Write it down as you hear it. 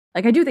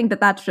Like, I do think that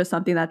that's just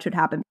something that should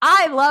happen.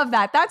 I love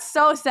that. That's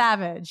so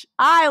savage.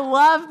 I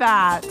love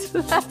that.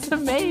 That's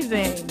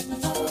amazing.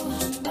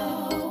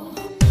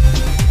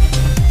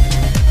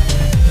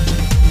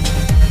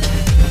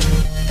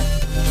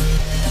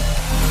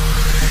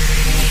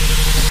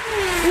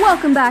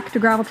 Welcome back to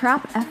Gravel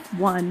Trap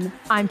F1.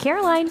 I'm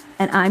Caroline.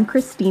 And I'm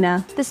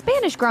Christina. The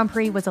Spanish Grand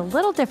Prix was a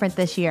little different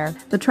this year.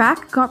 The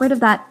track got rid of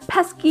that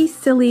pesky,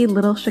 silly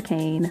little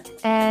chicane.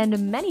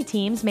 And many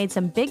teams made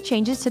some big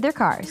changes to their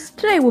cars.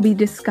 Today we'll be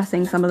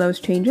discussing some of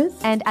those changes.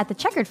 And at the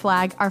checkered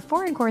flag, our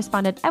foreign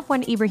correspondent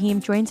F1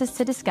 Ibrahim joins us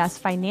to discuss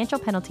financial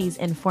penalties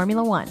in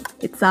Formula One.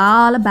 It's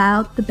all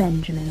about the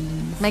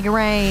Benjamins. Make it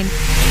rain.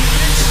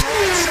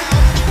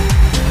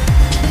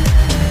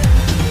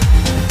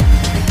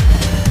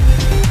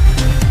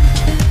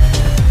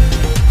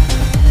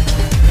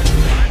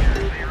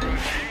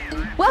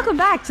 Welcome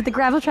back to the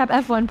Gravel Trap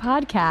F1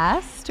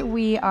 podcast.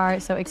 We are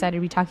so excited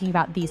to be talking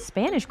about the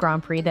Spanish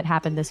Grand Prix that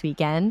happened this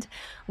weekend.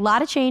 A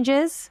lot of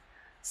changes,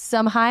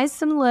 some highs,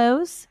 some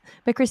lows.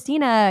 But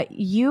Christina,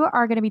 you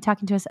are going to be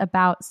talking to us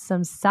about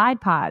some side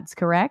pods,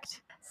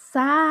 correct?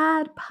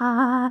 Side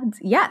pods,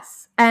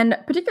 yes. And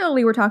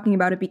particularly we're talking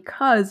about it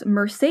because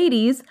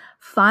Mercedes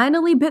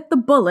finally bit the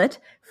bullet,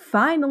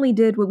 finally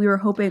did what we were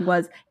hoping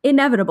was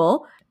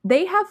inevitable.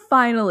 They have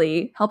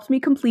finally helped me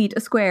complete a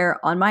square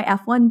on my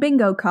F1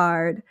 bingo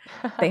card.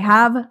 They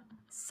have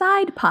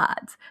side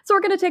pods. So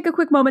we're going to take a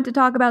quick moment to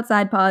talk about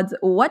side pods.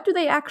 What do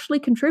they actually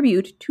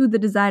contribute to the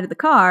design of the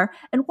car?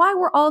 And why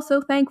we're all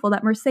so thankful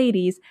that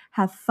Mercedes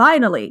have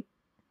finally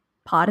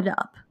podded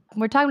up.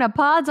 We're talking about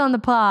pods on the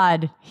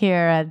pod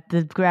here at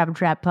the Gravel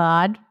Trap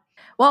Pod.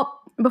 Well,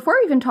 before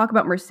we even talk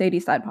about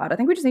Mercedes side pod, I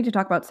think we just need to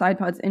talk about side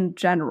pods in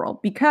general,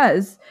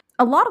 because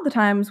a lot of the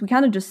times we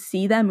kind of just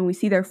see them and we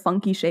see their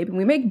funky shape and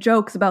we make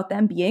jokes about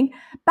them being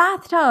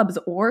bathtubs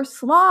or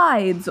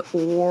slides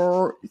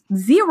or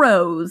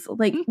zeros.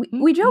 Like,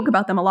 we joke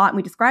about them a lot and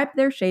we describe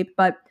their shape,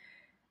 but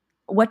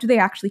what do they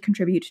actually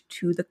contribute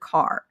to the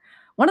car?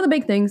 One of the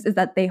big things is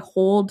that they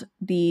hold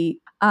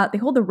the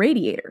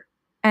radiator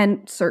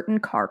and certain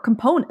car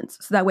components,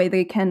 so that way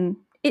they can,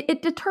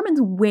 it determines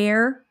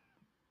where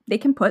they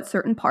can put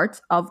certain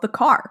parts of the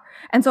car.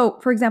 And so,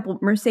 for example,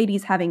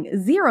 Mercedes having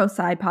 0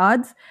 side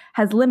pods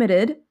has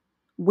limited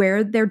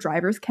where their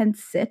drivers can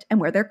sit and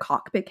where their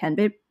cockpit can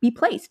be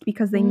placed,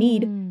 because they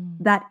need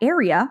that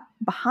area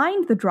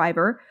behind the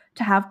driver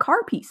to have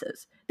car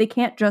pieces. They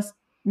can't just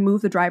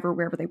move the driver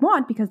wherever they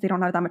want because they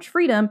don't have that much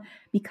freedom,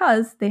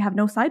 because they have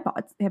no side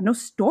pods. They have no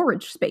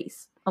storage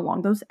space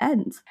along those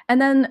ends.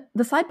 And then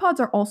the side pods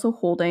are also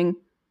holding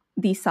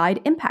the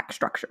side impact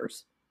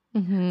structures.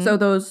 Mm-hmm. So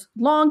those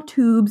long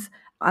tubes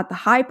at the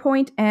high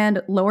point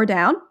and lower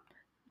down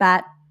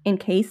that, in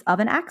case of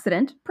an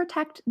accident,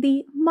 protect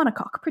the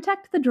monocoque,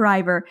 protect the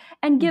driver,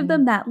 and give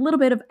them that little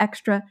bit of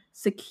extra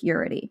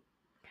security.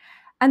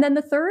 And then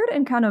the third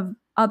and kind of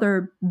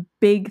other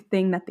big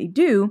thing that they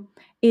do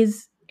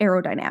is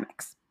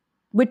aerodynamics,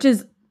 which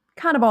is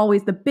kind of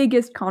always the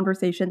biggest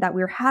conversation that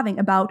we're having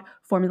about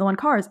Formula One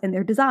cars and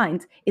their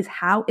designs, is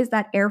how is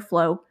that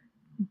airflow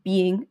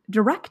being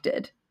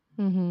directed?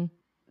 Mm-hmm.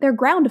 They're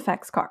ground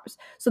effects cars.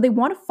 So they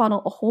want to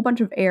funnel a whole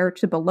bunch of air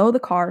to below the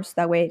car, so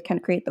that way it can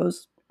create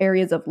those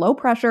areas of low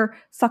pressure,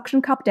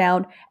 suction cup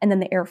down, and then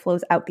the air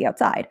flows out the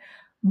outside.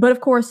 But of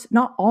course,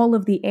 not all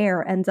of the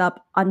air ends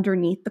up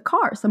underneath the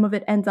car. Some of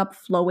it ends up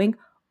flowing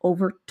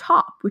over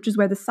top, which is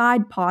where the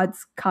side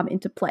pods come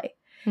into play.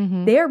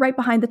 Mm-hmm. They're right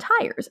behind the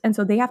tires, and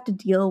so they have to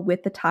deal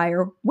with the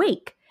tire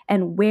wake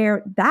and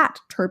where that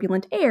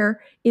turbulent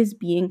air is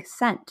being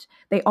sent.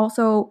 They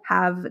also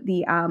have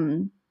the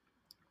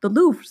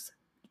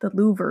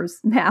louvers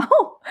now,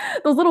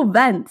 those little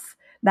vents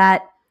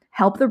that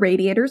help the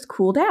radiators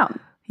cool down.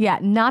 Yeah,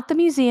 not the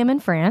museum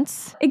in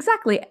France.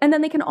 Exactly. And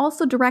then they can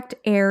also direct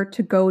air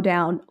to go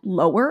down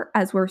lower,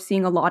 as we're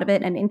seeing a lot of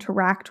it, and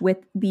interact with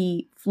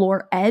the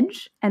floor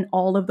edge and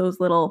all of those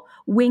little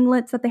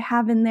winglets that they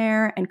have in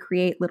there, and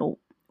create little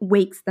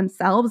wakes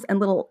themselves and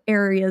little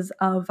areas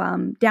of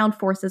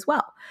downforce as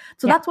well.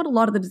 So that's what a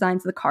lot of the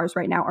designs of the cars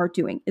right now are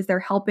doing, is they're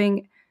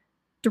helping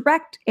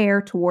direct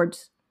air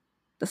towards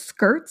the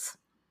skirts.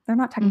 They're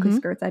not technically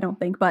skirts, I don't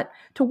think, but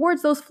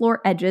towards those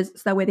floor edges,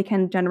 so that way they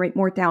can generate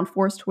more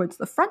downforce towards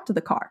the front of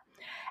the car.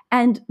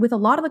 And with a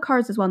lot of the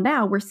cars as well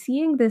now, we're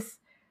seeing this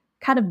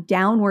kind of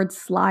downward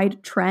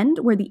slide trend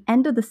where the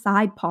end of the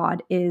side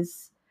pod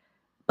is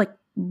like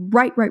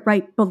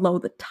right below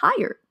the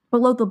tire,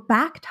 below the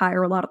back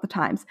tire a lot of the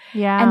times.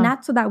 Yeah. And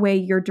that's so that way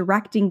you're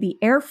directing the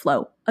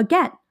airflow.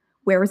 Again,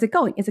 where is it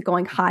going? Is it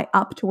going high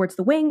up towards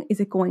the wing?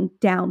 Is it going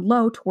down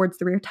low towards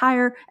the rear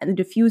tire and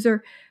the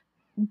diffuser?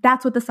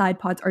 That's what the side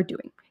pods are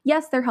doing.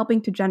 Yes, they're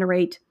helping to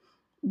generate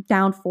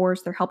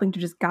downforce. They're helping to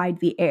just guide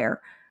the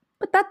air.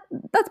 But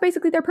that's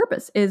basically their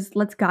purpose, is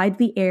let's guide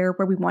the air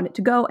where we want it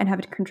to go and have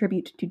it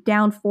contribute to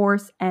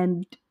downforce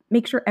and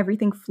make sure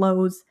everything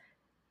flows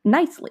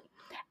nicely.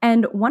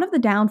 And one of the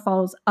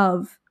downfalls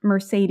of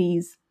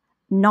Mercedes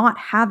not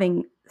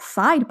having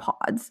side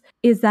pods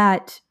is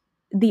that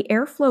the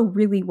airflow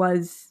really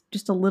was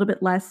just a little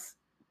bit less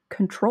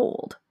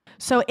controlled.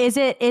 So is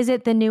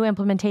it the new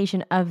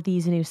implementation of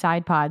these new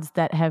side pods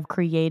that have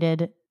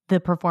created the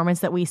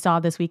performance that we saw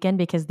this weekend?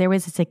 Because there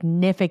was a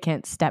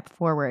significant step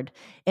forward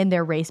in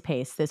their race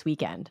pace this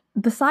weekend.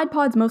 The side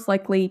pods most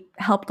likely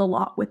helped a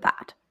lot with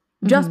that,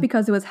 just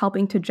because it was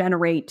helping to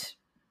generate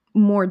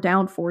more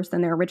downforce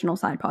than their original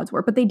side pods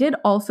were. But they did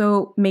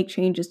also make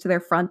changes to their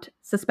front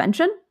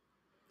suspension.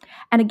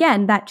 And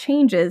again, that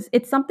changes,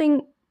 it's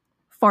something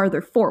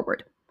farther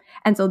forward.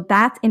 And so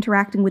that's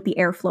interacting with the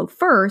airflow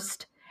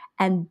first,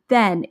 and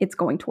then it's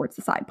going towards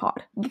the side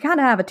pod. You kind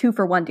of have a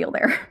 2-for-1 deal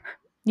there.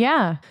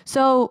 Yeah.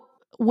 So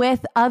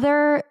with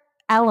other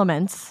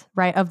elements,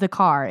 right, of the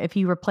car, if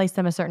you replace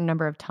them a certain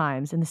number of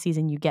times in the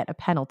season, you get a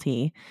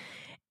penalty.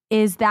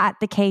 Is that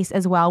the case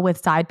as well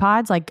with side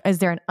pods? Like, is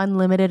there an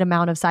unlimited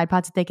amount of side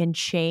pods that they can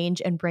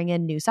change and bring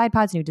in new side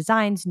pods, new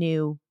designs,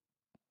 new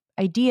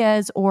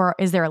ideas, or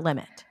is there a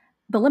limit?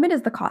 The limit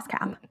is the cost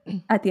cap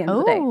at the end of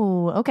the day.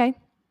 Oh, okay.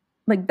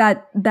 Like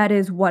that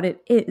is what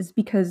it is,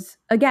 because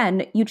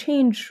again, you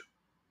change,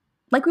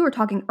 like we were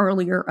talking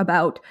earlier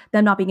about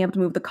them not being able to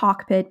move the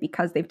cockpit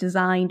because they've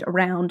designed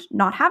around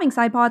not having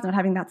side pods, not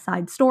having that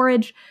side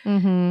storage.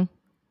 Mm-hmm.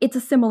 It's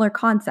a similar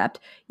concept.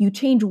 You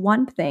change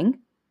one thing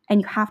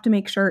and you have to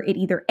make sure it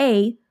either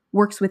A,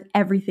 works with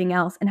everything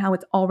else and how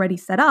it's already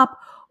set up,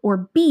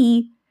 or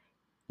B,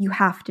 you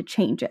have to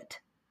change it.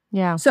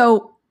 Yeah.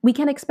 So we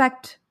can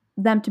expect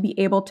them to be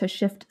able to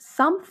shift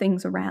some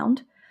things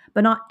around,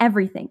 but not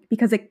everything,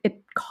 because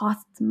it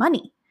costs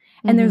money.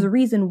 And there's a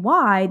reason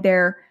why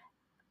they're,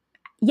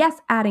 yes,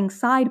 adding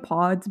side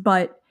pods,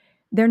 but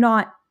they're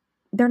not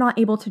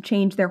able to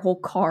change their whole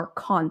car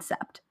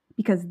concept,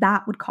 because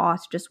that would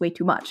cost just way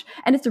too much.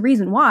 And it's the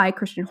reason why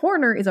Christian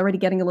Horner is already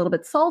getting a little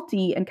bit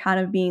salty and kind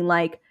of being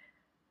like,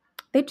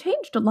 they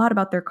changed a lot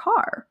about their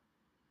car.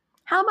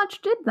 How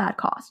much did that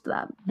cost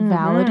them?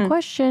 Valid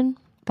question.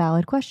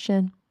 Valid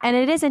question. And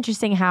it is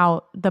interesting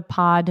how the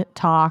pod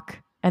talk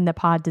and the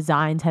pod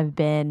designs have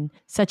been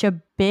such a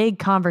big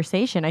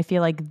conversation. I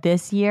feel like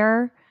this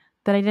year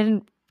that I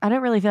don't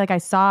really feel like I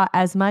saw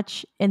as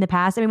much in the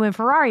past. I mean, when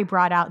Ferrari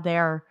brought out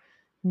their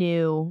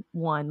new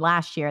one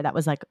last year, that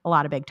was like a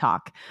lot of big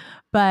talk.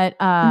 But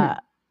I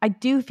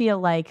do feel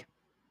like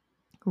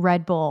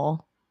Red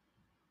Bull,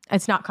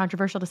 it's not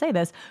controversial to say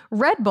this,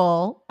 Red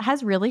Bull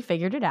has really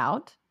figured it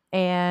out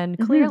and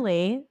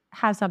clearly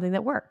has something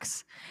that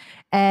works.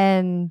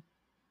 And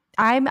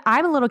I'm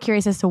a little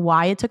curious as to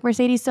why it took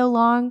Mercedes so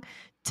long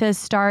to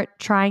start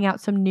trying out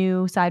some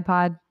new side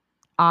pod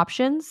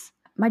options.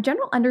 My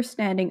general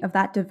understanding of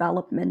that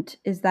development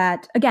is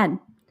that, again,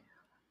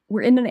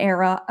 we're in an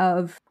era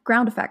of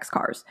ground effects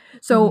cars.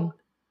 So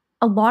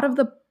a lot of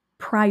the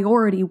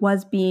priority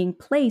was being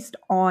placed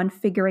on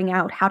figuring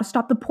out how to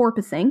stop the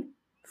porpoising,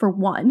 for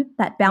one,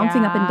 that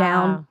bouncing up and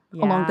down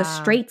along the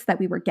straights that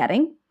we were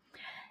getting.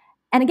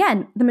 And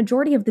again, the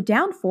majority of the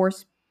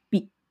downforce,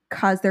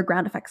 because they're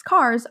ground effects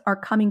cars, are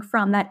coming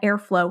from that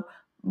airflow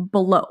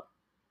below.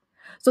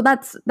 So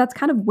that's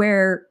kind of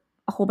where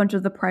a whole bunch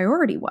of the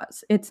priority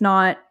was. It's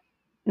not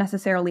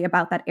necessarily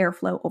about that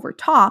airflow over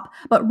top,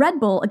 but Red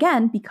Bull,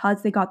 again,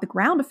 because they got the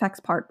ground effects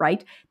part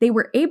right, they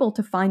were able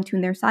to fine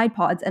tune their side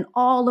pods and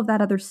all of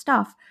that other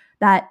stuff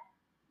that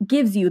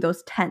gives you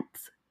those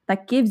tenths,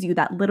 that gives you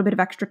that little bit of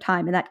extra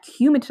time, and that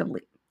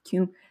cumulatively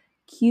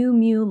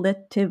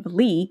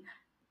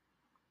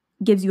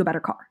gives you a better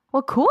car.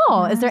 Well,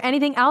 cool. Is there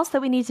anything else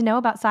that we need to know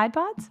about side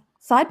pods?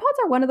 Side pods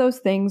are one of those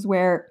things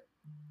where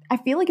I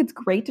feel like it's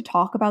great to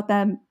talk about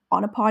them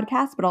on a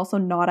podcast, but also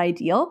not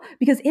ideal,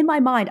 because in my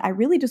mind, I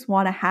really just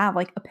want to have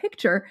like a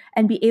picture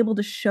and be able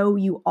to show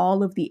you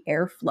all of the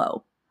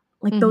airflow,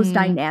 like those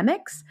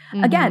dynamics.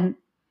 Again,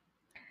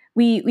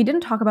 we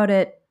didn't talk about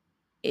it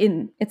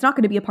it's not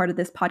going to be a part of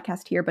this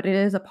podcast here, but it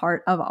is a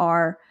part of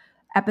our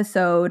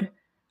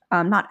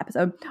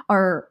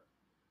our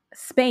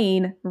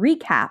Spain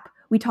recap.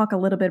 We talk a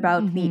little bit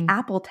about the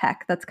Apple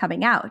tech that's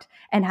coming out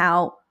and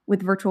how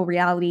with virtual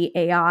reality,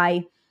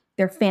 AI,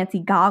 their fancy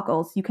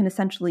goggles, you can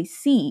essentially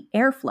see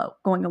airflow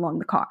going along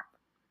the car.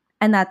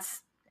 And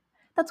that's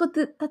what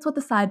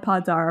the side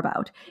pods are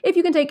about. If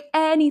you can take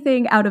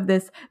anything out of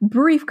this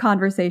brief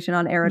conversation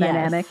on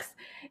aerodynamics,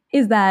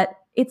 is that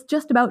it's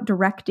just about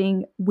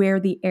directing where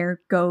the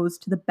air goes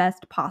to the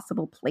best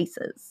possible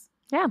places.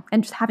 Yeah.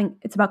 And just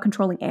it's about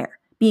controlling air,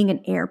 being an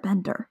air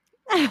bender.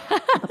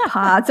 The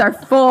pods are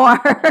for.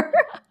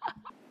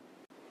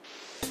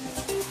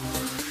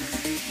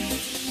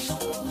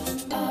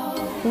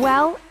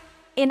 Well,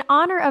 in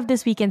honor of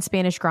this weekend's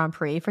Spanish Grand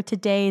Prix, for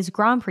today's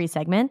Grand Prix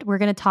segment, we're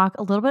going to talk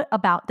a little bit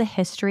about the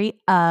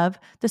history of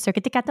the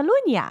Circuit de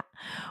Catalunya,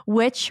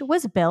 which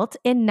was built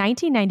in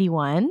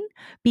 1991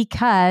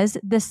 because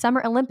the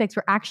Summer Olympics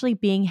were actually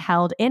being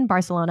held in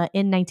Barcelona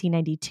in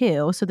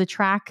 1992. So the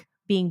track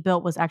being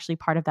built was actually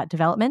part of that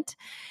development.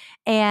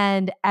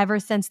 And ever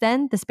since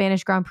then, the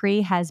Spanish Grand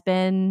Prix has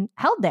been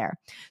held there.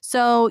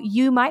 So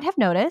you might have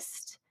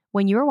noticed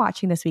when you were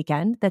watching this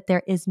weekend that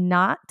there is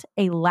not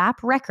a lap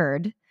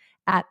record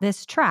at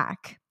this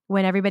track,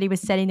 when everybody was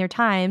setting their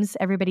times,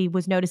 everybody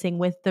was noticing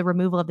with the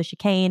removal of the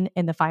chicane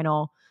in the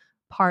final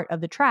part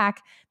of the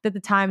track that the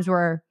times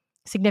were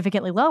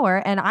significantly lower.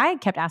 And I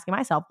kept asking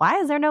myself, why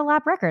is there no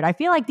lap record? I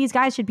feel like these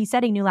guys should be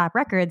setting new lap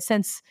records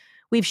since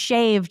we've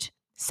shaved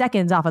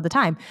seconds off of the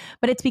time.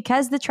 But it's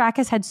because the track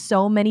has had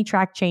so many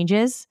track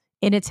changes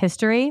in its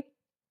history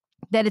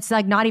that it's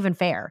like not even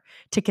fair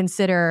to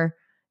consider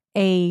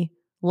a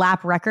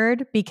lap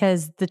record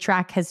because the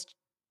track has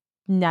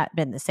not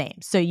been the same.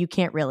 So you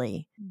can't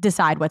really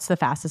decide what's the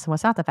fastest and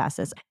what's not the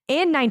fastest.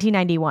 In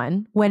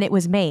 1991, when it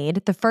was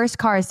made, the first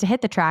cars to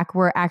hit the track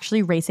were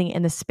actually racing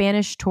in the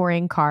Spanish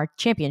Touring Car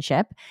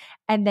Championship.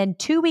 And then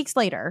 2 weeks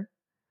later,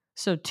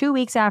 so 2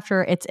 weeks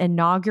after its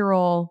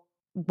inaugural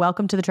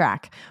welcome to the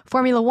track,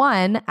 Formula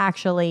One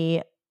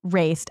actually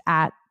raced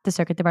at the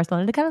Circuit de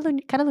Barcelona de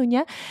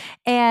Catalunya,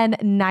 and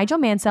Nigel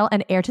Mansell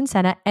and Ayrton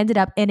Senna ended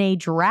up in a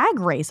drag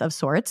race of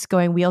sorts,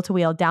 going wheel to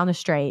wheel down the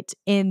straight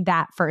in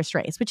that first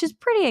race, which is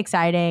pretty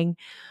exciting.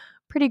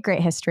 Pretty great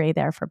history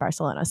there for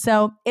Barcelona.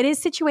 So it is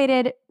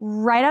situated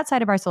right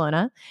outside of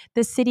Barcelona.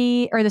 The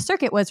city or the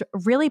circuit was a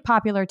really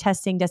popular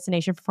testing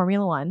destination for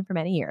Formula One for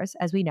many years.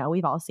 As we know,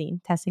 we've all seen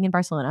testing in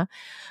Barcelona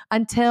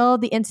until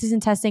the in-season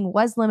testing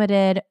was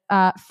limited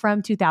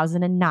from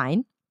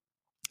 2009.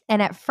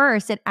 And at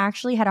first, it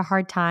actually had a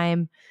hard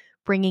time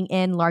bringing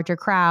in larger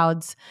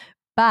crowds,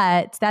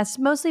 but that's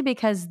mostly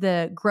because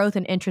the growth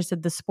and interest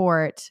of the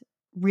sport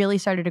really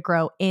started to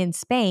grow in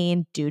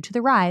Spain due to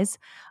the rise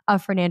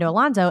of Fernando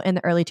Alonso in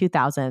the early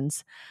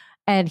 2000s.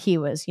 And he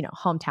was,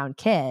 hometown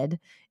kid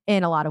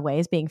in a lot of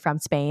ways, being from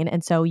Spain.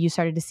 And so you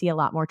started to see a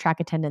lot more track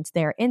attendance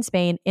there in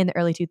Spain in the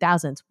early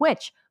 2000s,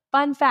 which,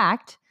 fun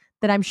fact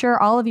that I'm sure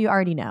all of you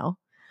already know,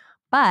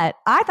 but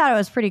I thought it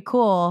was pretty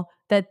cool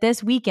that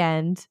this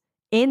weekend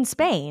in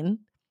Spain,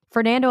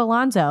 Fernando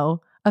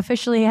Alonso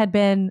officially had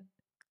been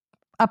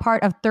a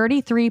part of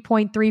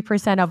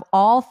 33.3% of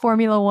all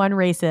Formula One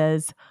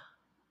races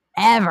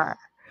ever,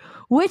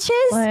 which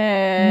is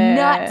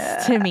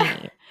nuts to me.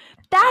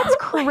 That's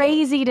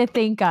crazy to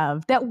think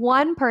of, that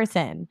one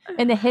person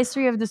in the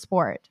history of the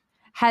sport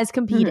has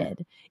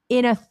competed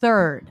in a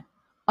third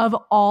of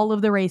all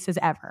of the races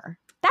ever.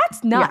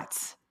 That's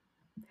nuts.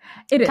 Yeah.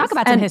 It is. Talk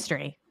about some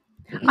history.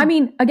 I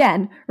mean,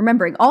 again,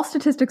 remembering all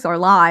statistics are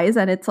lies,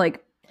 and it's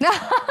like,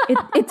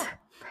 it's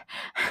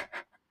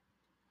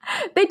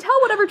they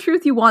tell whatever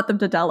truth you want them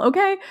to tell,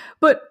 okay?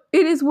 But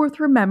it is worth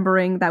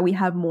remembering that we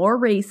have more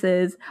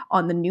races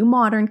on the new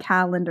modern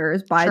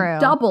calendars by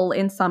double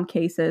in some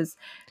cases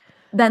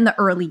than the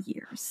early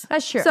years.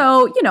 That's true.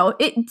 So,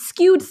 it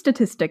skewed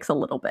statistics a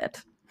little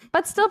bit.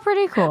 But still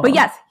pretty cool. But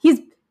yes,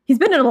 He's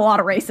been in a lot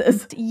of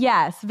races.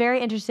 Yes, very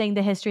interesting,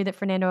 the history that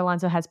Fernando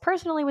Alonso has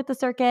personally with the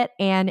circuit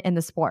and in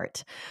the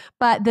sport.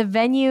 But the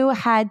venue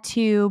had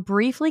to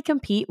briefly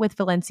compete with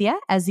Valencia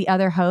as the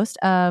other host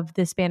of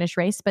the Spanish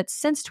race. But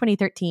since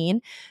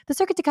 2013, the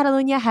Circuit de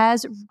Catalunya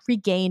has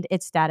regained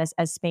its status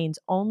as Spain's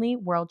only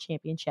world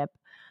championship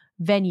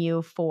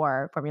venue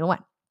for Formula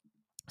One.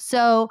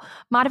 So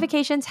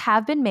modifications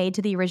have been made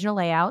to the original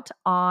layout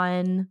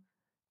on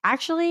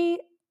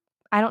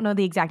I don't know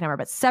the exact number,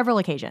 but several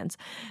occasions.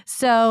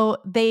 So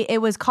it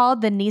was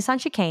called the Nissan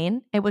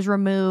Chicane. It was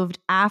removed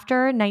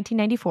after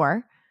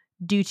 1994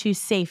 due to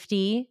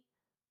safety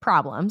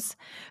problems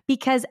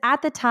because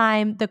at the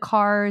time the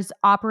cars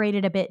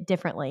operated a bit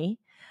differently.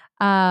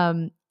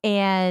 And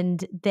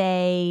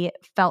they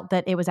felt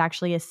that it was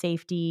actually a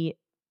safety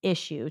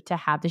issue to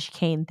have the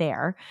chicane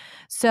there.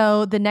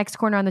 So the next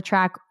corner on the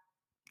track,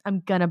 I'm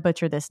going to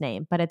butcher this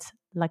name, but it's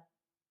La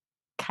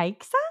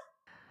Caixa?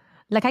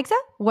 La Caixa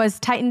was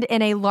tightened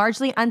in a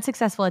largely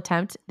unsuccessful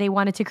attempt. They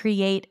wanted to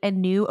create a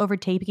new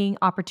overtaking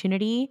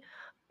opportunity,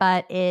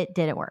 but it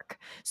didn't work.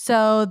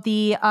 So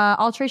the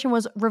alteration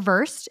was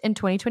reversed in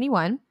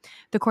 2021.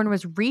 The corner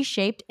was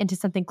reshaped into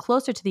something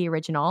closer to the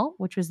original,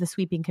 which was the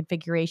sweeping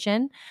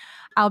configuration,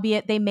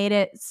 albeit they made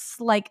it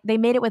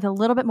with a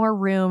little bit more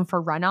room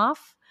for runoff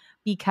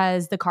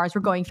because the cars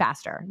were going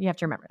faster. You have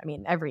to remember, I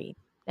mean, every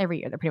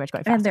year they're pretty much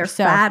going faster. And they're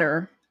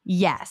fatter.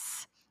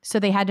 Yes. So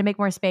they had to make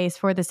more space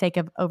for the sake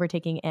of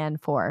overtaking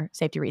and for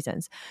safety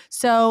reasons.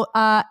 So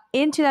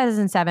in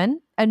 2007,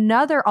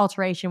 another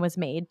alteration was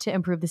made to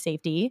improve the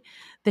safety.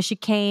 The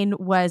chicane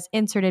was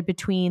inserted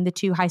between the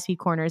two high-speed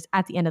corners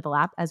at the end of the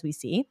lap, as we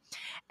see.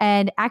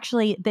 And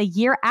actually, the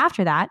year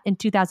after that, in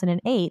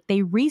 2008, they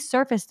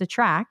resurfaced the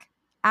track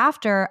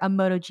after a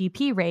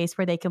MotoGP race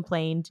where they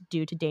complained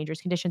due to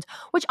dangerous conditions,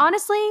 which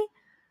honestly,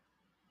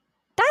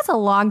 that's a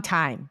long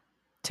time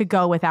to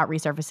go without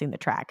resurfacing the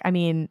track. I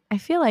mean, I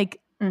feel like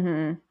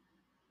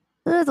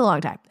it's a long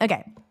time.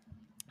 Okay.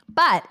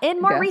 But in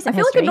more recent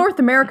history, I feel like in North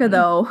America,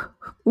 though,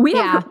 we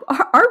have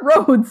our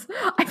roads.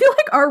 I feel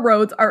like our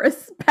roads are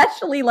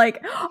especially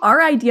like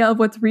our idea of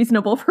what's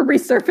reasonable for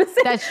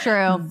resurfacing. That's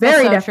true.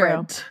 Very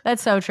different. True.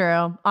 That's so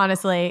true,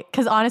 honestly.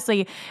 Because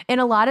honestly, in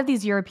a lot of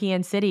these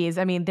European cities,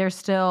 I mean, they're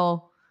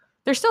still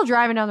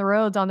driving down the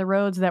roads on the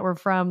roads that were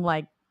from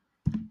like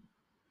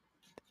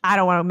I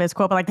don't want to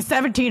misquote, but like the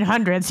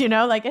 1700s, you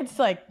know, like it's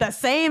like the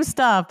same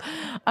stuff.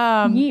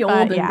 Ye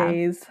olden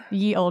days.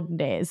 Ye olden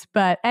days.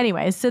 But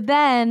anyway, so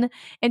then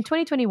in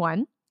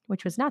 2021,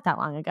 which was not that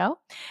long ago,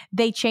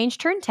 they changed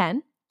turn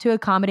 10 to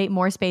accommodate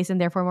more space and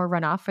therefore more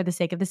runoff for the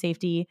sake of the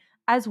safety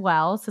as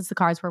well, since the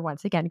cars were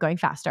once again going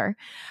faster.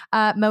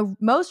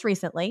 Most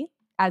recently,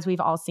 as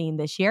we've all seen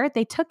this year,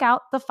 they took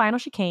out the final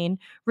chicane,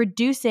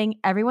 reducing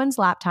everyone's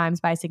lap times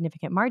by a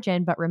significant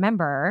margin. But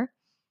remember,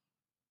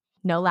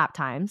 no lap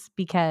times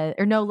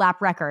no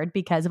lap record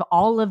because of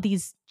all of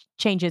these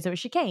changes. It was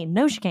chicane,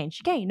 no chicane,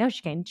 chicane, no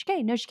chicane,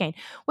 chicane, no chicane,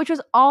 which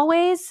was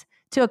always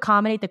to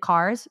accommodate the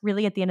cars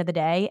really at the end of the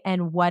day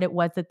and what it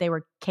was that they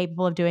were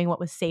capable of doing, what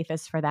was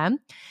safest for them.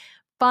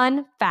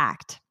 Fun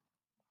fact,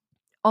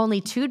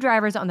 only 2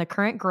 drivers on the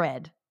current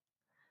grid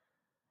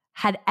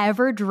had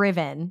ever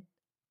driven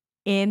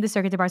in the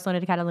Circuit de Barcelona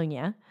de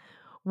Catalunya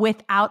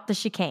without the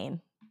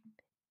chicane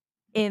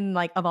in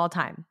like of all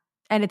time.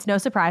 And it's no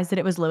surprise that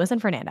it was Lewis and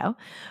Fernando.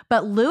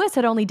 But Lewis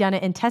had only done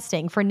it in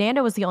testing.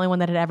 Fernando was the only one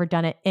that had ever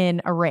done it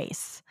in a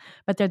race.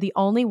 But they're the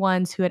only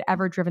ones who had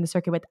ever driven the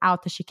circuit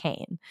without the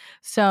chicane.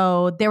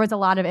 So there was a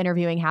lot of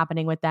interviewing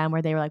happening with them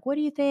where they were like, what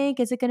do you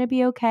think? Is it going to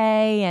be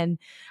okay? And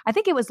I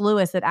think it was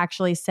Lewis that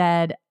actually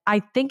said,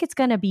 I think it's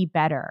going to be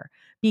better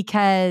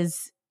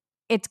because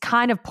it's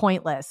kind of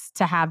pointless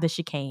to have the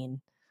chicane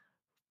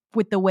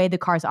with the way the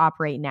cars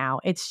operate now.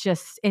 It's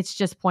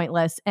just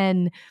pointless.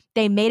 And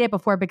they made it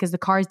before because the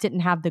cars didn't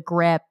have the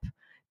grip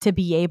to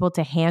be able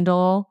to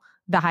handle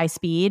the high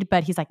speed.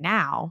 But he's like,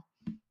 now,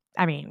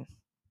 I mean,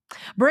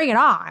 bring it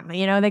on.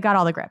 You know, they got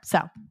all the grip. So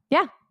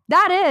yeah,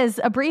 that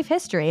is a brief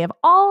history of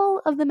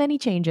all of the many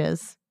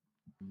changes,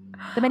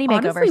 the many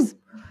makeovers. Honestly,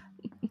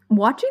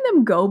 watching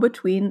them go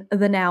between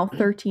the now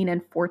 13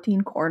 and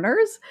 14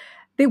 corners,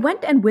 they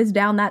went and whizzed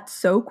down that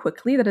so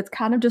quickly that it's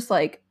kind of just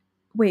like,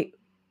 wait,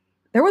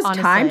 there was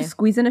time to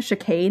squeeze in a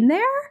chicane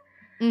there?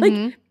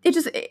 Mm-hmm. Like,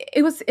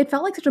 it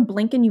felt like such a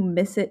blink and you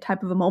miss it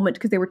type of a moment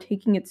because they were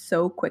taking it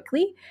so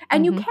quickly.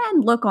 And you can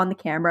look on the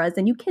cameras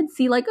and you can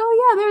see like,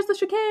 oh yeah, there's the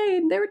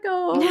chicane. There it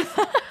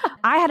goes.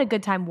 I had a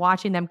good time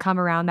watching them come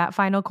around that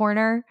final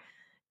corner,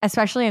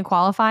 especially in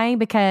qualifying,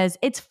 because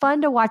it's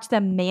fun to watch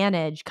them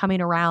manage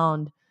coming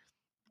around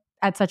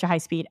at such a high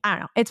speed. I don't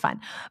know. It's fun.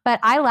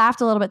 But I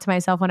laughed a little bit to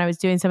myself when I was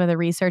doing some of the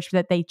research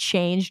that they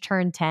changed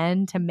turn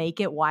 10 to make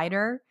it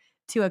wider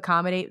to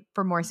accommodate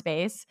for more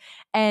space.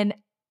 And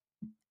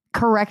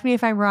correct me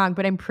if I'm wrong,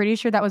 but I'm pretty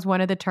sure that was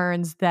one of the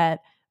turns that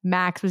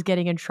Max was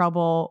getting in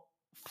trouble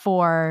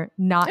for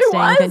not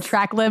staying within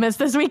track limits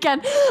this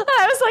weekend.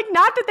 I was like,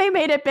 not that they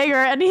made it bigger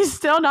and he's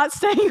still not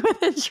staying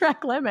within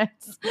track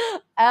limits.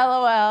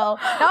 LOL.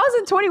 That was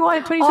in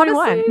 2021.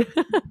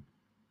 Honestly,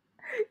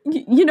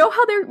 you know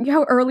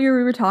how earlier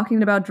we were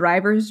talking about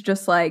drivers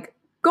just like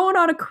going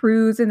on a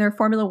cruise in their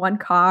Formula One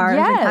cars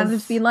and kind of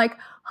just being like,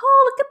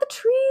 oh, look at the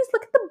trees,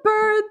 look at the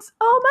birds.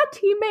 Oh, my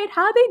teammate,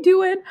 how they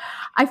doing?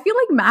 I feel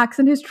like Max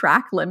and his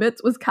track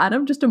limits was kind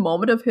of just a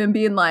moment of him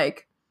being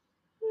like,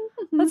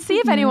 let's see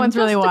if anyone's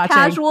really watching. A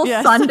casual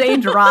Sunday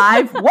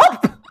drive.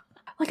 Whoop!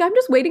 Like, I'm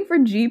just waiting for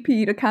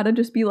GP to kind of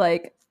just be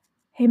like,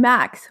 hey,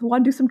 Max,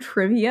 want to do some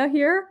trivia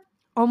here?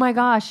 Oh my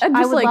gosh, I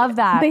would love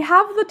that. They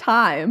have the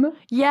time.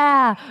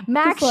 Yeah,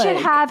 Max should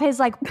have his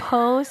like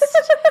post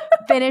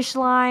finish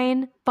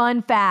line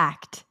fun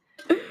fact.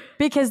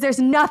 Because there's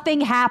nothing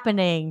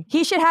happening.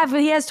 He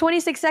has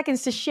 26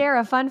 seconds to share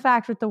a fun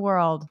fact with the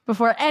world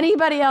before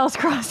anybody else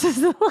crosses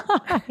the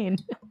line.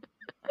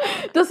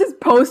 Does his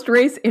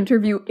post-race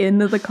interview in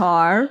the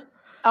car?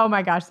 Oh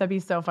my gosh, that'd be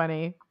so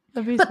funny.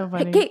 So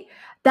funny. Hey,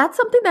 that's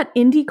something that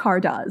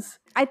IndyCar does.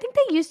 I think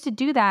they used to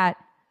do that.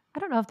 I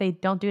don't know if they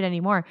don't do it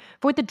anymore.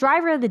 But with the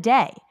driver of the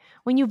day,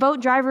 when you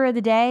vote driver of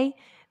the day,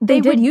 They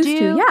did used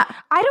to, yeah.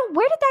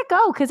 Where did that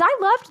go? Because I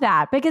loved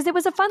that because it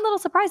was a fun little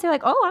surprise. They're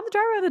like, oh, I'm the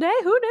driver of the day.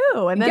 Who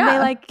knew? And then they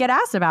like get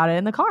asked about it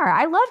in the car.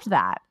 I loved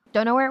that.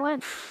 Don't know where it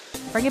went.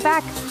 Bring it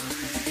back.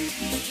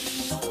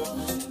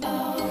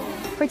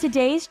 For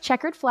today's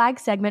Checkered Flag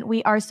segment,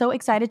 we are so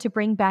excited to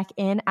bring back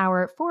in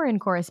our foreign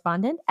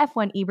correspondent,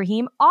 F1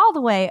 Ibrahim, all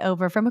the way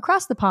over from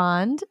across the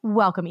pond.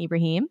 Welcome,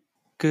 Ibrahim.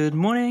 Good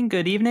morning,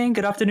 good evening,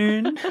 good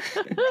afternoon.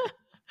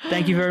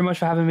 Thank you very much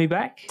for having me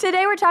back.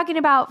 Today we're talking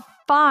about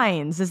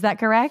fines. Is that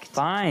correct?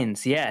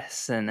 Fines,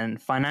 yes.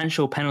 And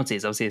financial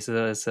penalties. Obviously,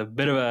 it's a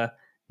bit of a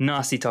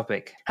nasty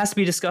topic. Has to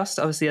be discussed,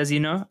 obviously, as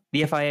you know.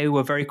 The FIA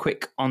were very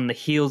quick on the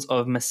heels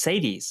of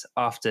Mercedes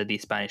after the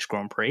Spanish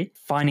Grand Prix,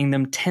 fining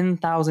them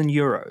 10,000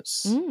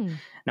 euros.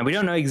 Now, we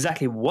don't know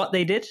exactly what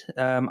they did.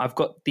 I've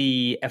got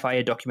the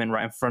FIA document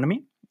right in front of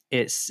me.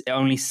 It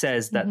only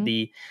says that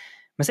the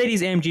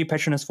Mercedes-AMG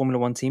Petronas Formula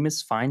One team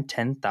is fined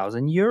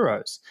 10,000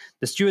 euros.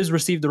 The stewards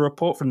received a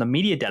report from the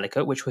media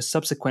delegate, which was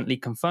subsequently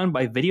confirmed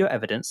by video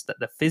evidence that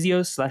the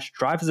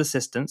physio/driver's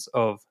assistants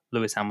of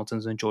Lewis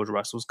Hamilton's and George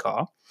Russell's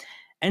car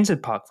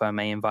entered Parc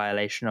Fermé in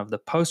violation of the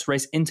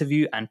post-race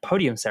interview and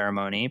podium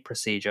ceremony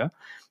procedure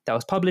that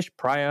was published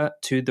prior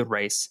to the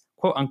race,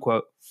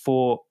 quote-unquote,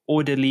 for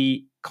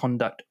orderly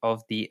conduct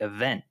of the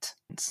event.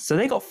 So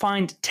they got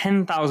fined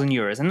 10,000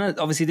 euros. And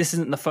obviously, this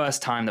isn't the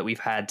first time that we've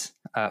had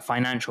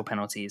financial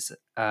penalties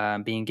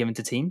being given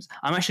to teams.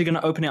 I'm actually going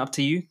to open it up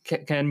to you.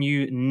 Can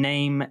you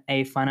name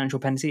a financial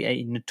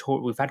penalty?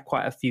 We've had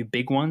quite a few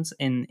big ones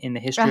in the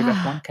history of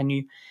F1. Can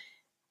you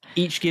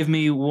each give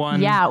me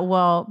one? Yeah,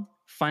 well,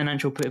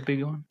 financial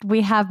big one.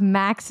 We have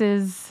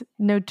Max's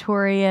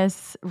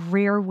notorious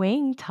rear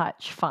wing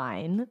touch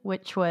fine,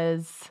 which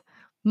was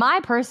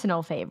my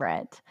personal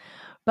favorite.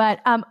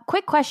 But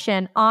quick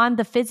question on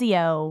the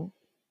physio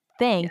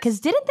thing, because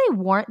didn't they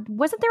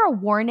wasn't there a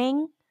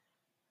warning?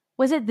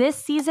 Was it this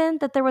season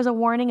that there was a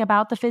warning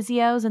about the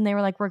physios and they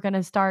were like, we're going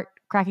to start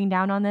cracking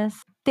down on this?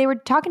 They were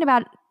talking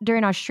about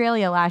during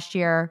Australia last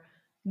year,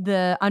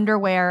 the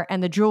underwear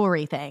and the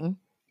jewelry thing.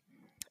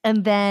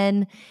 And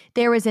then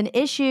there was an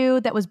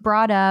issue that was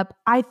brought up.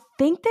 I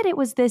think that it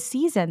was this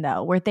season,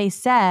 though, where they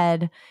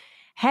said,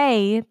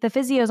 hey, the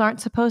physios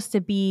aren't supposed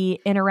to be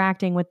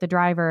interacting with the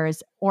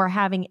drivers or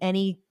having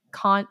any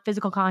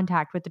physical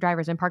contact with the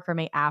drivers in Parc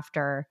Fermé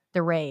after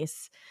the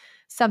race.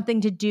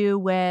 Something to do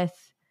with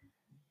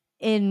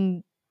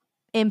impacting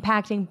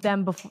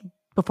them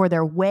before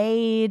they're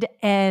weighed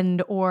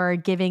and or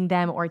giving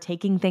them or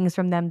taking things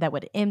from them that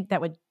would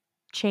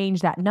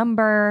change that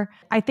number.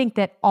 I think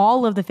that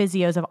all of the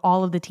physios of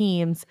all of the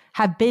teams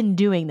have been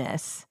doing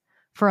this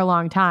for a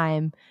long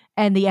time,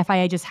 and the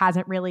FIA just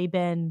hasn't really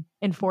been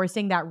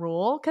enforcing that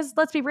rule because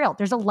let's be real,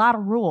 there's a lot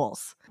of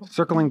rules.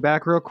 Circling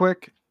back real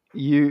quick,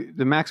 the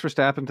Max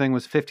Verstappen thing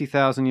was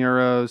 50,000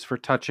 euros for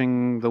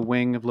touching the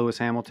wing of Lewis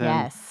Hamilton.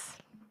 Yes.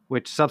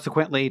 Which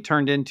subsequently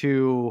turned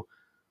into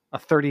a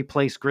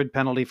 30-place grid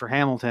penalty for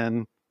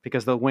Hamilton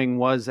because the wing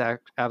was out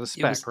of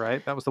spec,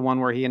 right? That was the one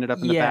where he ended up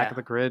in the back of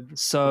the grid.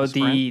 So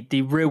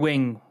the rear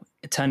wing,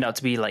 it turned out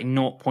to be like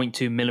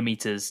 0.2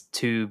 millimeters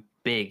too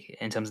big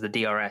in terms of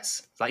the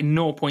DRS, like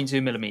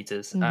 0.2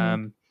 millimeters.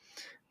 Mm-hmm.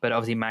 But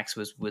obviously Max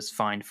was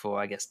fined for,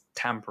 I guess,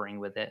 tampering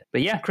with it.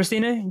 But yeah,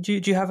 Christina, do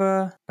you have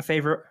a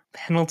favorite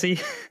penalty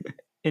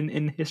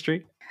in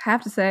history? I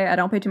have to say, I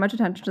don't pay too much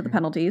attention to the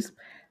penalties,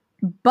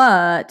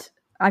 but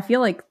I feel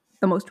like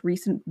the most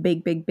recent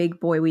big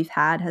boy we've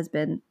had has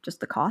been just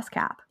the cost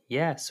cap.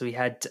 Yeah, so we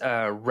had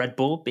Red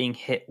Bull being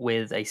hit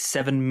with a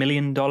 $7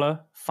 million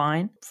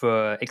fine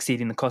for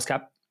exceeding the cost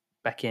cap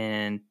back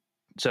in.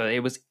 So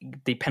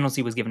the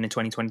penalty was given in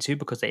 2022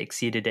 because they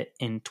exceeded it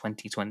in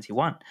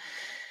 2021.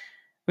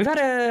 We've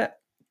had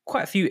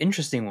quite a few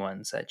interesting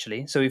ones,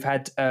 actually. So we've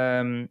had,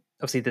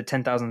 obviously, the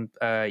 10,000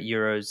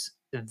 euros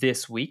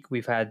this week.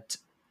 We've had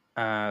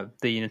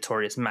the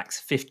notorious max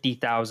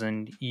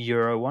 50,000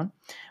 euro one.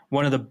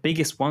 One of the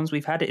biggest ones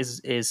we've had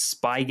is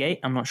Spygate.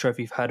 I'm not sure if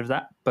you've heard of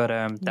that, but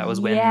that was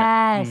when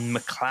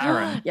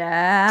McLaren.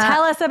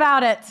 Tell us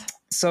about it.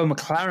 So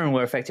McLaren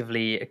were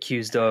effectively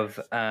accused of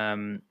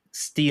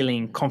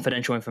stealing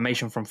confidential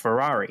information from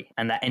Ferrari,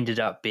 and that ended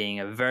up being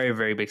a very,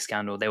 very big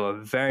scandal. They were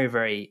very,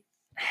 very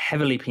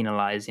heavily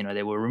penalized.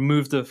 They were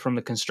removed from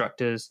the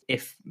constructors.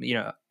 If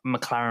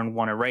McLaren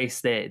won a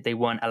race, they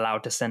weren't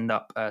allowed to send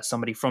up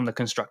somebody from the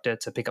constructor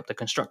to pick up the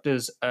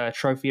constructor's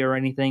trophy or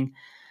anything.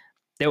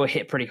 They were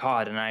hit pretty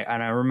hard, and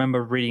I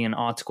remember reading an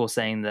article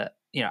saying that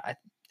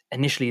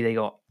initially they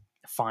got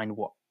fined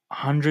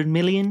 100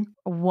 million.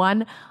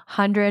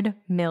 100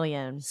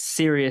 million.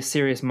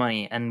 Serious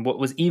money. And what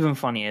was even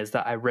funnier is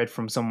that I read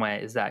from somewhere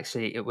is that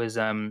actually it was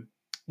the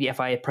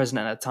FIA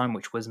president at the time,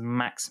 which was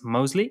Max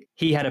Mosley.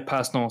 He had a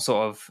personal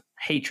sort of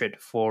hatred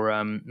for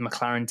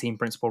McLaren team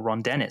principal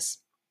Ron Dennis.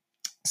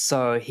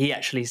 So he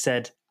actually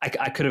said,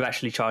 I could have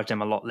actually charged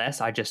him a lot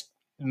less. I just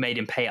made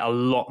him pay a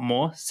lot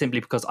more simply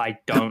because I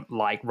don't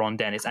like Ron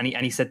Dennis. And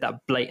he said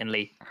that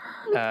blatantly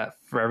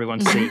for everyone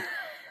to see.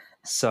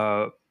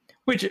 So,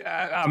 which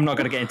I'm not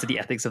going to get into the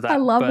ethics of that. I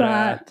love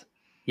that.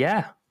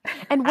 Yeah.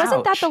 And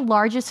wasn't that the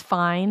largest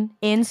fine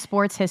in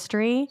sports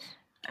history?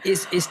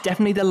 It's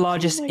definitely the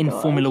largest in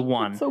Formula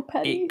One. So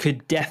petty. It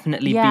could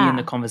definitely be in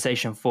the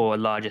conversation for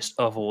largest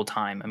of all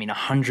time. I mean,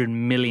 $100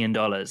 million.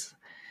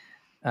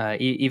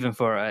 Even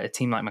for a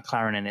team like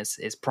McLaren in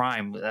its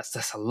prime,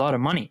 that's a lot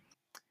of money.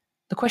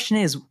 The question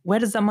is, where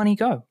does that money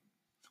go?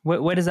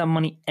 Where does that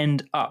money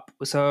end up?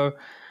 So,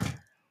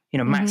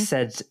 Max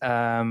said,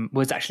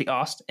 was actually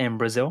asked in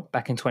Brazil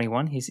back in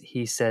 21.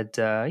 He said,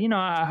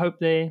 I hope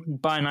they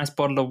buy a nice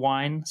bottle of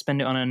wine, spend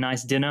it on a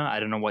nice dinner.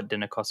 I don't know what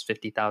dinner costs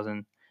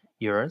 50,000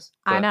 euros.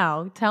 I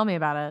know. Tell me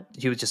about it.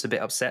 He was just a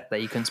bit upset that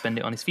he couldn't spend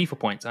it on his FIFA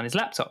points on his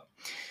laptop.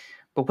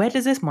 But where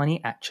does this money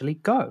actually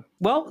go?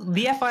 Well,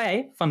 the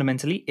FIA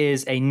fundamentally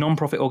is a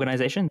non-profit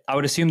organization. I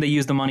would assume they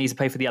use the money to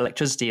pay for the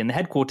electricity in the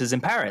headquarters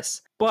in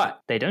Paris.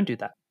 But they don't do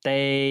that.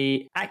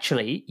 They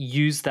actually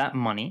use that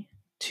money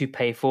to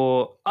pay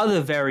for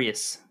other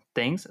various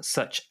things,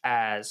 such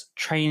as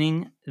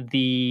training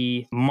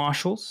the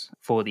marshals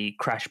for the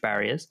crash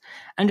barriers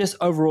and just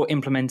overall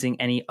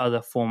implementing any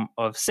other form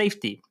of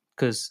safety,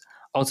 because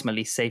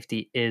ultimately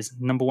safety is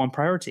number one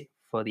priority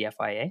for the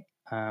FIA.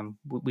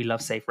 We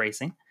love safe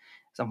racing.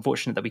 It's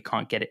unfortunate that we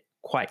can't get it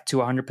quite to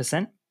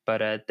 100%,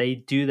 but they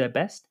do their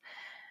best.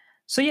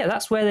 So yeah,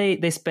 that's where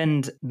they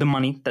spend the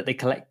money that they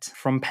collect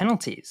from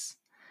penalties.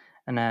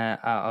 And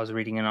I was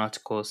reading an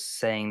article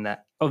saying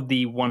that of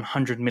the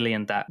 100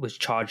 million that was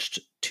charged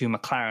to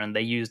McLaren,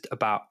 they used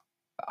about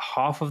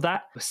half of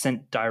that was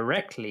sent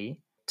directly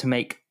to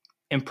make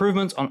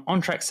improvements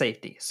on-track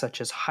safety,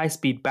 such as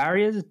high-speed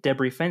barriers,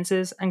 debris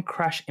fences, and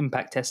crash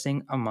impact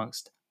testing,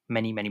 amongst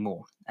many, many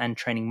more, and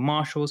training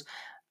marshals,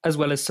 as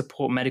well as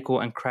support medical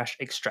and crash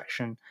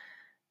extraction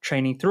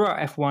training throughout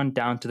F1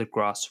 down to the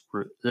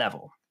grassroots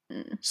level.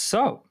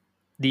 So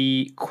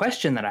the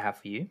question that I have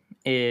for you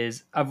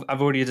is,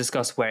 I've already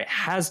discussed where it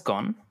has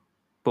gone,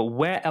 but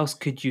where else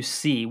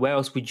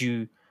would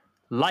you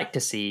like to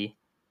see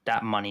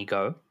that money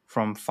go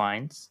from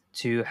fines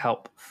to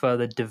help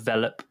further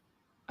develop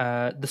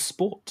the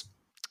sport?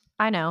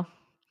 I know.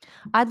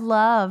 I'd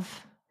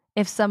love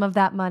if some of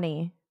that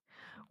money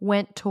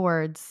went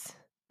towards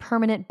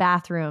permanent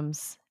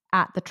bathrooms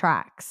at the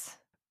tracks,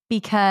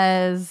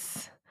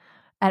 because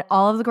at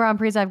all of the Grand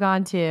Prix I've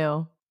gone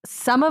to,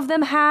 some of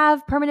them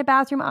have permanent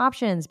bathroom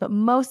options, but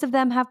most of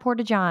them have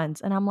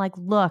porta-johns. And I'm like,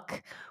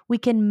 look, we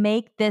can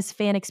make this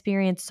fan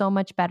experience so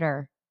much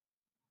better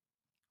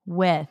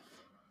with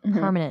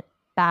permanent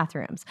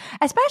bathrooms,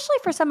 especially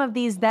for some of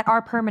these that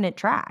are permanent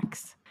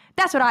tracks.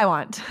 That's what I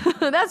want.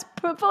 That's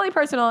fully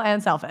personal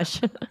and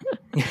selfish.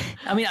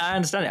 I mean, I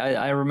understand it.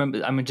 I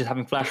remember, I'm just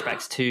having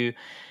flashbacks to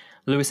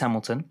Lewis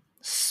Hamilton,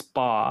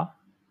 Spa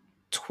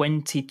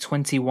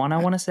 2021, I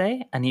want to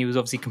say. And he was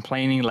obviously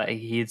complaining like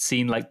he had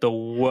seen like the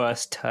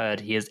worst turd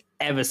he has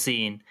ever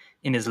seen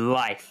in his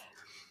life.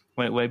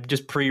 When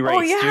just pre-race.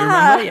 Oh, yeah. Do you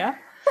remember? Yeah.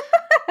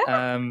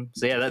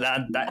 So yeah,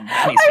 that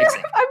needs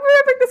fixing. I'm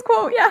remembering this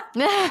quote. Yeah.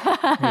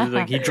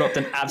 Like he dropped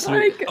an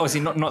absolute.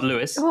 Obviously, not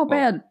Lewis. Oh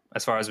man.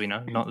 As far as we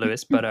know, not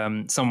Lewis, but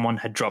someone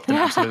had dropped an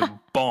absolute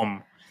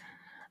bomb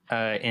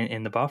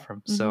in the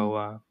bathroom.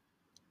 So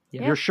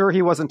yeah. You're sure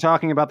he wasn't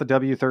talking about the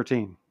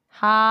W13?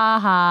 Ha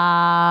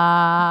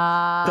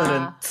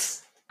ha.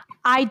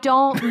 I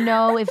don't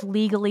know if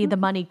legally the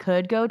money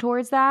could go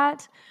towards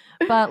that,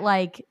 but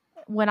like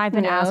when I've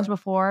been asked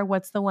before,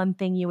 what's the one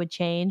thing you would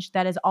change?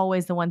 That is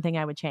always the one thing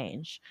I would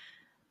change.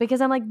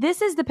 Because I'm like,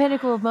 this is the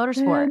pinnacle of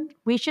motorsport.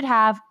 We should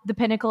have the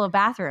pinnacle of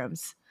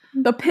bathrooms.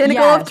 The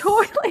pinnacle of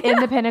toilet. In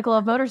the pinnacle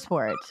of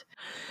motorsport.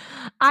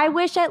 I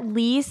wish at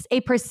least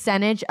a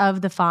percentage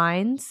of the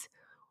fines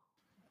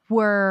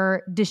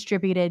were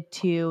distributed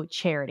to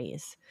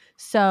charities.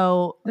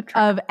 So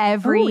of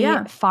every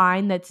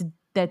fine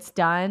that's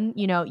done,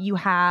 you know, you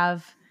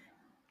have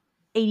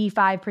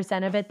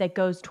 85% of it that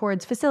goes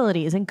towards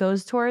facilities and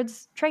goes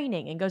towards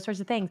training and goes towards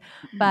the things.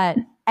 But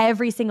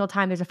every single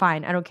time there's a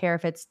fine, I don't care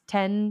if it's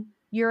 10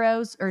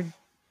 euros or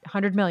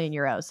 100 million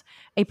euros,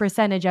 a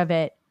percentage of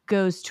it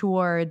goes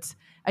towards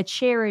a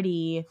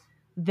charity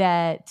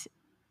that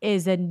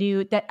is a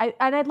new and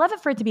I'd love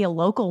it for it to be a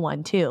local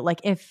one too.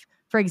 Like if,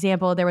 for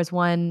example, there was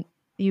one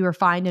you were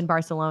fined in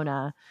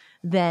Barcelona,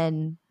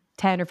 then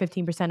 10 or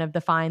 15% of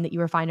the fine that you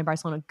were fined in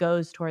Barcelona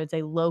goes towards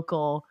a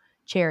local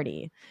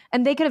charity.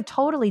 And they could have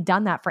totally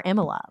done that for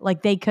Imola.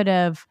 Like they could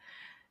have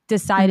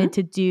decided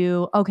to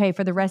do, okay,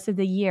 for the rest of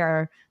the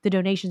year, the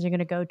donations are going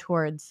to go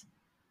towards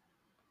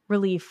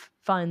relief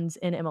funds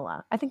in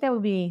Imola. I think that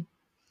would be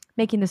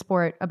making the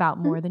sport about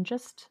more than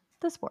just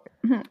the sport.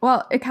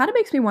 Well, it kind of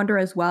makes me wonder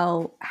as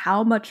well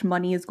how much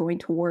money is going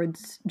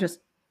towards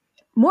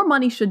more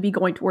money should be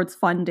going towards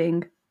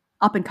funding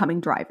up and coming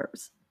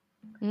drivers.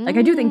 Like,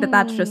 I do think that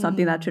that's just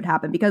something that should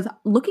happen, because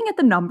looking at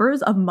the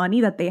numbers of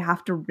money that they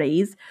have to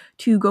raise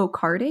to go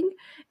karting,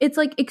 it's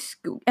like,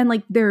 and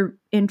like their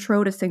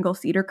intro to single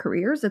seater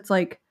careers, it's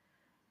like,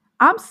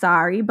 I'm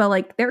sorry, but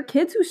like there are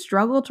kids who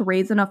struggle to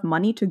raise enough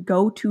money to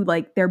go to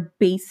like their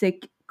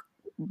basic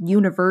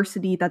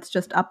university that's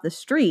just up the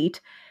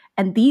street.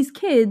 And these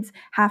kids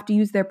have to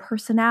use their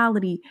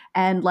personality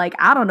and like,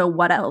 I don't know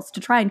what else to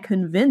try and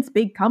convince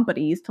big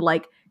companies to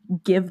like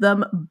give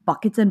them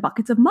buckets and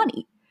buckets of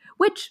money,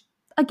 which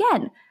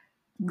again,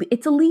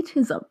 it's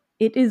elitism.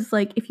 It is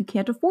like, if you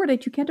can't afford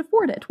it, you can't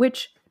afford it,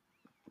 which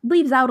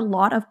leaves out a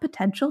lot of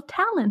potential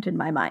talent in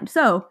my mind.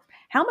 So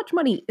how much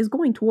money is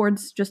going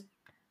towards just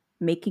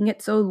making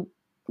it so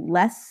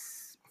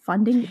less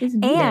funding is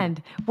needed?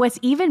 And what's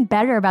even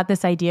better about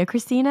this idea,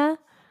 Christina,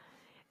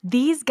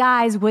 these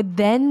guys would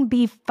then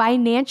be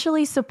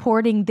financially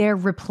supporting their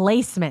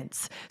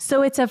replacements.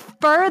 So it's a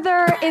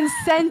further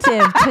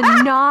incentive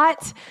to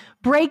not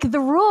break the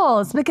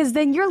rules, because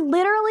then you're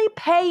literally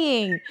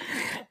paying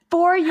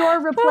for your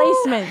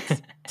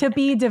replacement to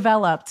be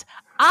developed.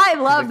 I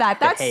love that.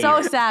 That's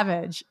so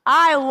savage.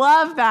 I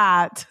love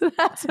that.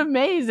 That's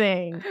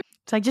amazing.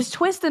 It's like, just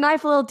twist the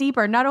knife a little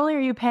deeper. Not only are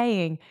you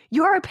paying,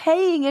 you're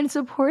paying and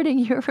supporting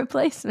your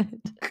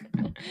replacement.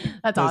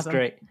 That's awesome. That's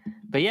great.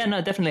 But yeah,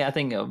 no, definitely. I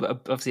think,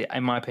 obviously,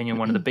 in my opinion,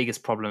 one of the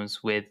biggest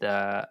problems with,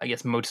 I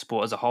guess,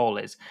 motorsport as a whole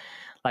is,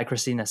 like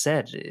Christina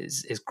said,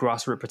 is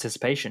grassroots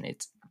participation.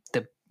 It's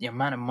the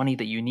amount of money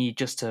that you need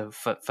just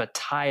for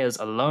tires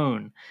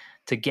alone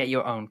to get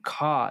your own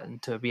car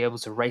and to be able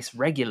to race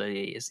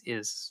regularly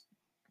is,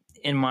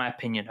 in my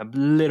opinion, a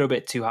little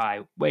bit too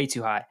high, way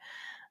too high.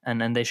 And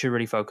then they should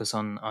really focus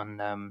on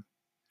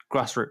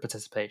grassroots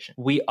participation.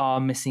 We are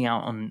missing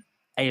out on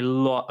a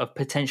lot of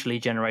potentially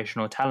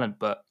generational talent,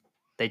 but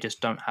they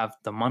just don't have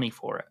the money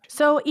for it.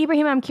 So,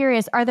 Ibrahim, I'm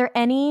curious, are there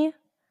any,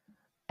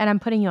 and I'm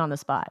putting you on the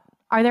spot,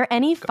 are there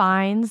any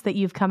fines that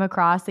you've come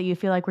across that you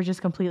feel like were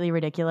just completely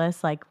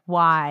ridiculous? Like,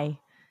 why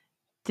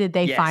did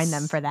they fine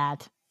them for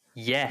that?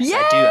 Yes, Yay!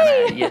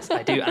 I do. Yes,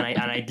 I do. And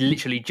I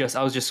literally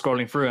I was just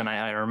scrolling through and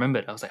I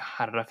remembered. I was like,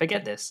 how did I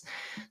forget this?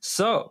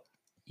 So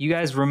you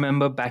guys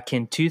remember back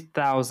in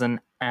 2000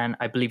 and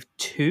I believe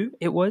 2,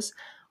 it was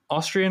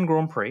Austrian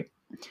Grand Prix.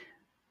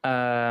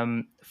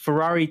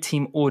 Ferrari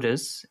team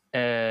orders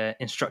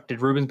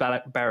instructed Rubens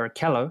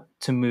Barrichello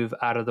to move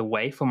out of the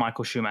way for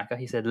Michael Schumacher.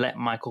 He said, let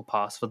Michael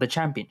pass for the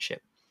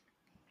championship.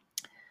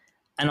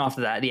 And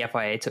after that, the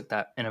FIA took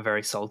that in a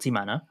very salty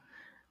manner.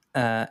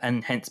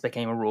 And hence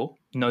became a rule,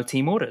 no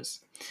team orders.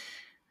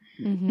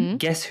 Mm-hmm.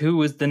 Guess who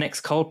was the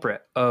next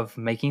culprit of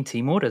making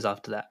team orders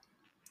after that?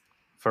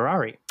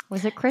 Ferrari.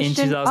 Was it Christian?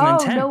 In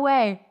 2010. Oh, no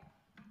way.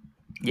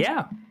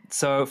 Yeah.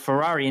 So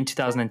Ferrari in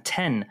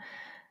 2010,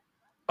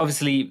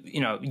 obviously,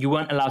 you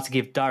weren't allowed to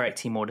give direct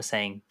team order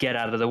saying, get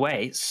out of the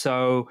way.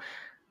 So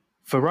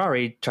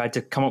Ferrari tried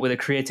to come up with a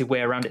creative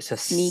way around it to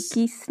sneak.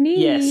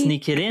 Yeah,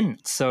 sneak it in.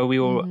 So we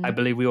all, I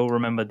believe we all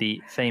remember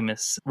the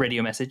famous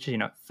radio message,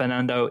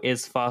 Fernando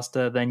is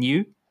faster than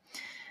you.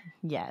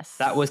 Yes.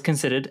 That was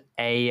considered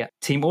a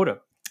team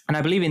order. And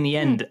I believe in the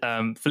end,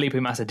 Felipe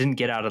Massa didn't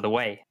get out of the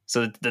way.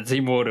 So the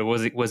team order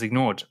was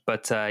ignored.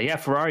 But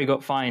Ferrari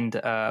got fined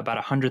about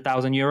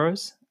 100,000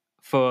 euros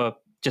for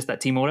just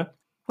that team order.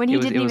 When he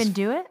didn't even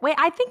do it? Wait,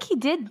 I think he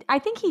did. I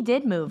think he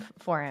did move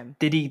for him.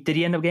 Did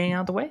he end up getting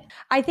out of the way?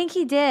 I think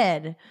he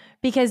did,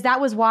 because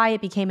that was why it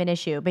became an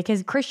issue.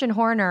 Because Christian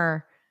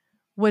Horner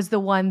was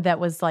the one that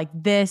was like,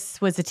 this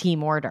was a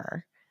team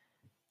order.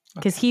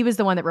 Because he was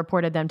the one that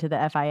reported them to the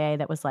FIA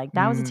that was like,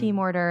 that was a team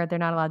order. They're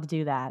not allowed to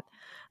do that.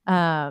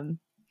 And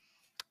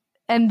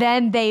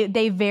then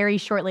they very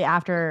shortly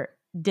after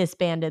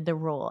disbanded the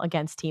rule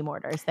against team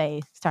orders.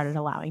 They started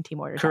allowing team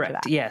orders. Correct.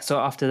 After that. Yeah. So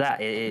after that,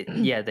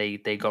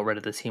 they got rid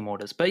of the team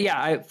orders. But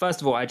yeah,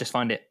 first of all, I just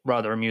find it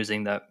rather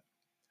amusing that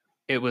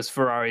it was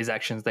Ferrari's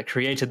actions that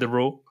created the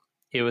rule.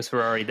 It was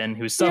Ferrari then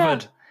who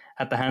suffered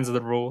at the hands of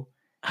the rule.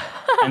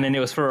 And then it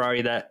was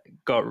Ferrari that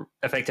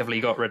effectively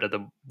got rid of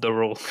the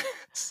rule.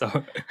 So,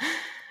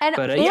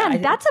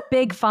 that's a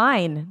big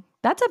fine.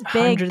 That's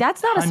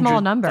not a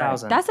small number.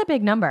 That's a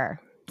big number.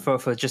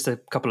 For just a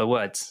couple of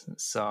words.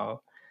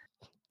 So...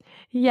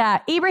 Yeah.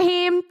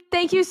 Ibrahim,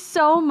 thank you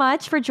so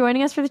much for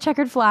joining us for the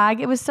Checkered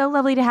Flag. It was so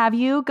lovely to have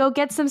you. Go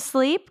get some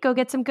sleep, go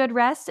get some good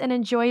rest, and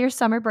enjoy your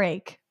summer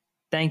break.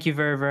 Thank you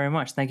very, very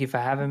much. Thank you for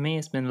having me.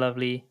 It's been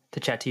lovely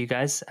to chat to you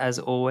guys, as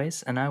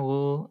always. And I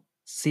will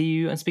see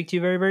you and speak to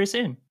you very, very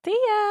soon. See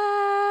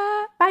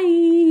ya.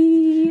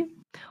 Bye.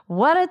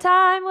 What a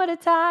time, what a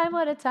time,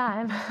 what a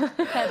time.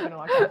 That's been a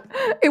long time.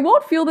 It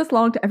won't feel this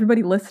long to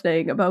everybody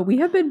listening, but we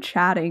have been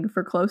chatting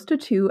for close to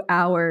 2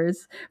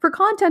 hours for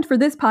content for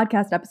this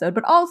podcast episode,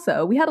 but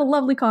also we had a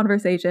lovely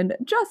conversation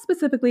just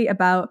specifically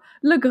about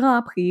Le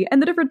Grand Prix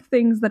and the different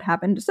things that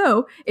happened.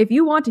 So if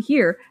you want to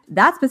hear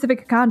that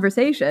specific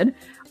conversation,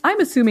 I'm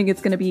assuming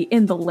it's going to be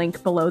in the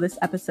link below this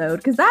episode,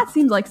 because that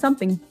seems like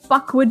something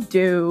Buck would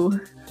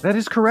do. That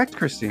is correct,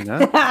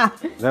 Christina.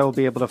 They'll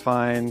be able to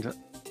find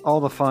all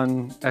the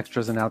fun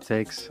extras and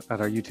outtakes at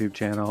our YouTube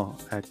channel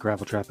at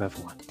Graveltrap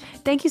F1.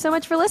 Thank you so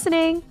much for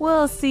listening.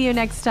 We'll see you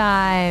next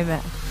time.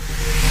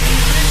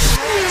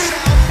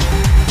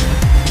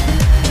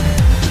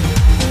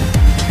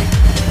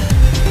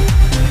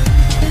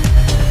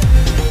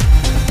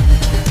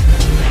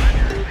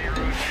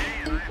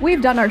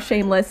 We've done our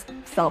shameless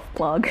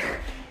self-plug.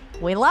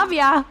 We love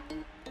ya.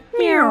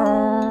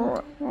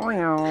 Meow.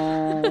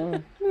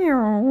 Meow.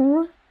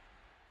 Meow.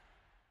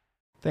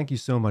 Thank you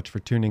so much for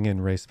tuning in,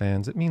 race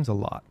fans. It means a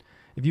lot.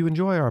 If you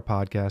enjoy our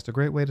podcast, a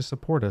great way to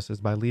support us is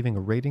by leaving a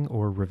rating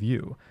or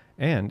review.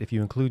 And if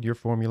you include your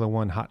Formula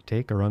One hot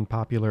take or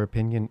unpopular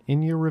opinion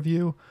in your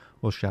review,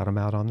 we'll shout them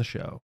out on the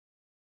show.